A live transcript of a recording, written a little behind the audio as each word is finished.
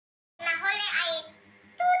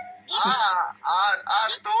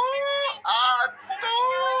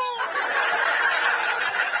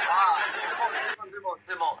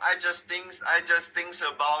just thinks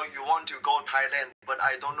about you want to go Thailand, but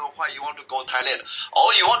I don't know why you want to go Thailand.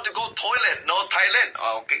 Oh, you want to go toilet, no Thailand.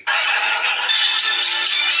 Oh, okay.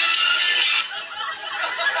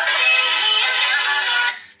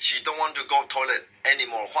 She don't want to go toilet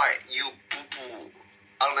anymore. Why? You poo poo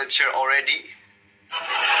on the chair already?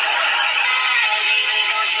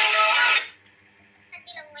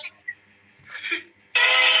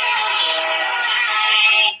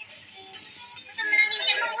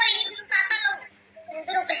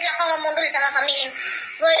 Sama family.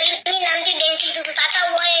 Boy, ini nanti dance itu tata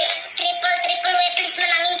boy triple way please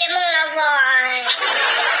menangin Cemong lah boy.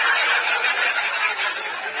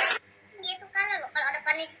 Dia tuh kalah loh kalau ada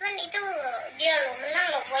punishment itu dia loh menang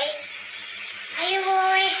loh boy. Ayo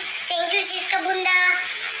boy, thank you Siska Bunda.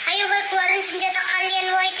 Ayo boy keluarin senjata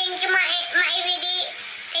kalian boy. Thank you Ma Ewidi.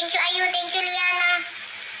 Thank you Ayu, thank you Liana.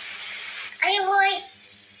 Ayo boy.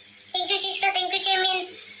 Thank you Siska, thank you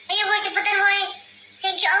Cemin. Ayo boy cepetan boy.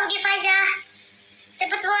 Thank you Audi Faza.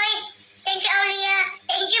 Cepet boy. Thank you Aulia.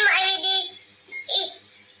 Thank you Ma Ewidi.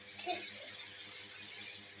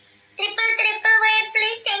 Triple way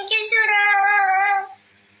please. Thank you Sura.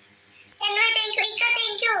 And thank you Ika.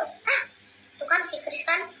 Thank you. Hah? Tuh kan si Chris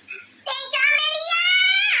kan. Thank you Amelia.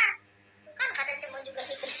 Tuh kan kata semua juga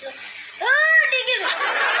si Chris. Oh dingin.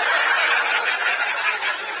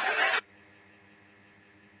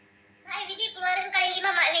 Ma Ewidi keluarin kali 5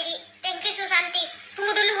 Ma Ewidi. Thank you Susanti. Tunggu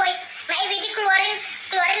dulu boy. Ma Ewidi keluarin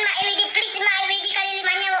Ma Ewidi please. Ma Ewidi kali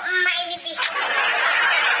 5-nya Ma Ewidi.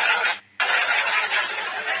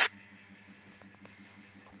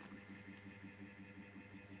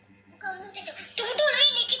 Tunggu dulu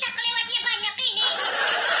ini kita kelewatnya banyak ini.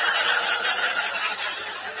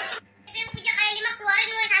 Tapi yang punya kali 5 keluarin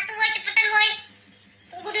boy. 1 boy cepetan boy.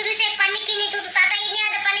 Tunggu dulu saya panik ini tuh. Tata ini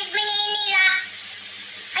ada punishmentnya ini lah.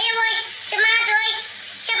 Ayo boy. Semangat boy.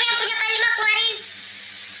 Siapa yang punya kali 5 keluarin.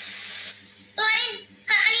 Keluarin.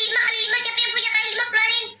 Kali 5 siapa yang punya kali 5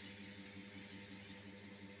 keluarin.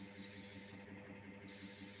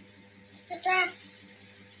 Sudah.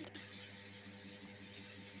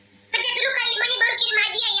 Pencet dulu kali 5-nya baru kirim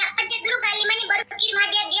hadiah ya. Pencet dulu kali 5-nya baru kirim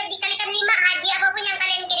hadiah. Biar dikalikan 5 hadiah apapun yang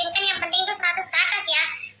kalian kirimkan. Yang penting itu 100 ke atas ya.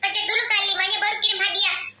 Pencet dulu kali 5-nya baru kirim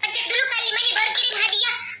hadiah. Pencet dulu kali 5-nya baru kirim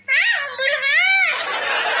hadiah. Buruan.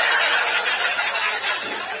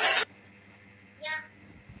 Ya.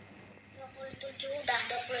 27 udah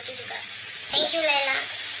 27 juga. Thank you Lela.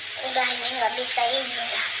 Udah ini nggak bisa ini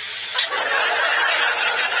lah.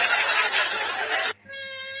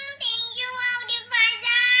 Thank you Audi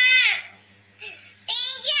Faza.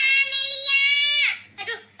 Thank you Amelia.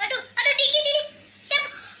 Aduh dikit ini. Siapa?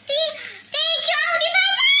 Thank you Audi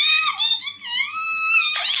Faza.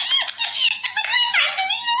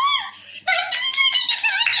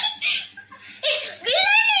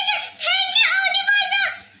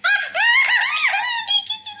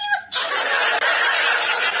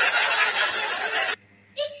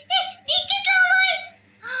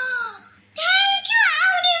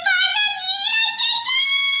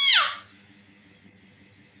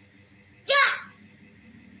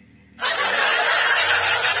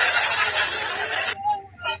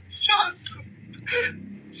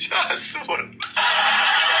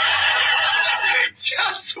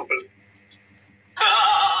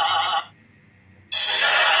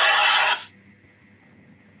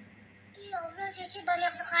 Cece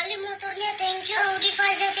banyak sekali motornya. Thank you Audi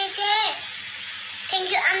Faza Cece. Thank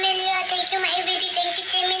you Amelia. Thank you Ma Ewidi. Thank you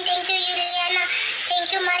Cemin. Thank you Yuliana. Thank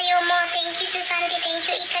you Mariomo. Thank you Susanti. Thank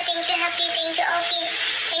you Ika. Thank you Happy. Thank you Ovi.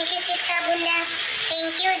 Thank you Siska Bunda.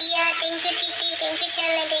 Thank you Dia. Thank you Siti. Thank you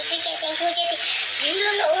Cella. Thank you Cek. Thank you Jeti.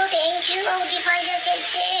 Gila loh. Thank you Audi Faza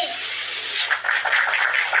Cece.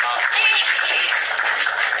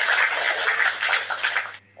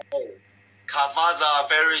 Kavaza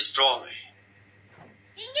very strong.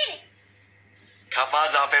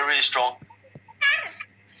 Kavaza very strong.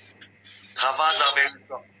 Kavaza very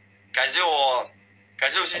strong. 感谢我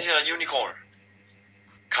星星的 unicorn.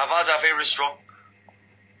 Kavaza very strong.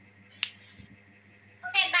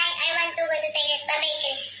 Okay, bye. I want to go to toilet. Bye,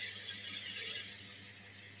 Chris.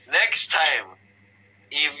 Next time,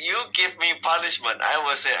 if you give me punishment, I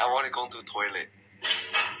will say I want to go to toilet.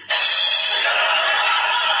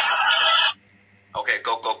 Okay,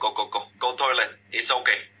 go toilet. It's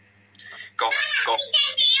okay. Go.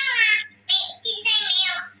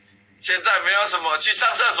 现在没有什么，去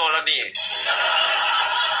上厕所了你。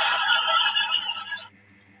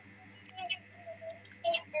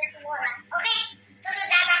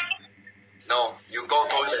No, you go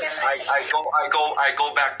toilet. I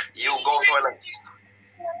go back. You go toilet.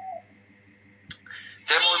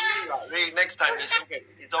 节目 Ray, next time it's okay.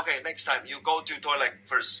 It's okay. Next time you go to toilet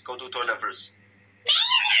first. Go to toilet first. 没有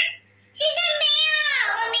啦，现在没有，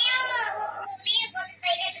我没有go to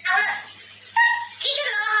toilet 好了。Gitu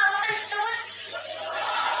loh, hawa kentut.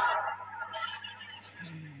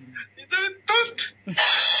 你这个嘟。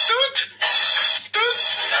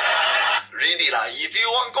Really lah. If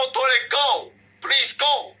you want go toilet, go. Please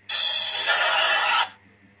go.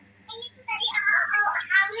 Ini tuh tadi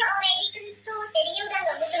hawanya already kentut, jadinya udah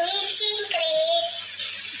nggak butuh missing, Chris.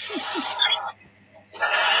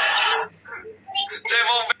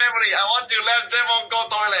 Cemong family, I want to let Cemong go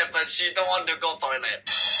toilet, but she don't want to go toilet.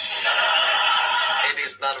 It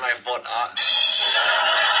is not my fault,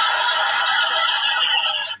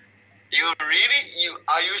 You really?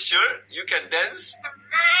 Are you sure you can dance?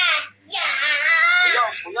 呀。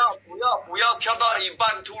不要跳到一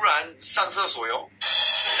半突然上厕所哟。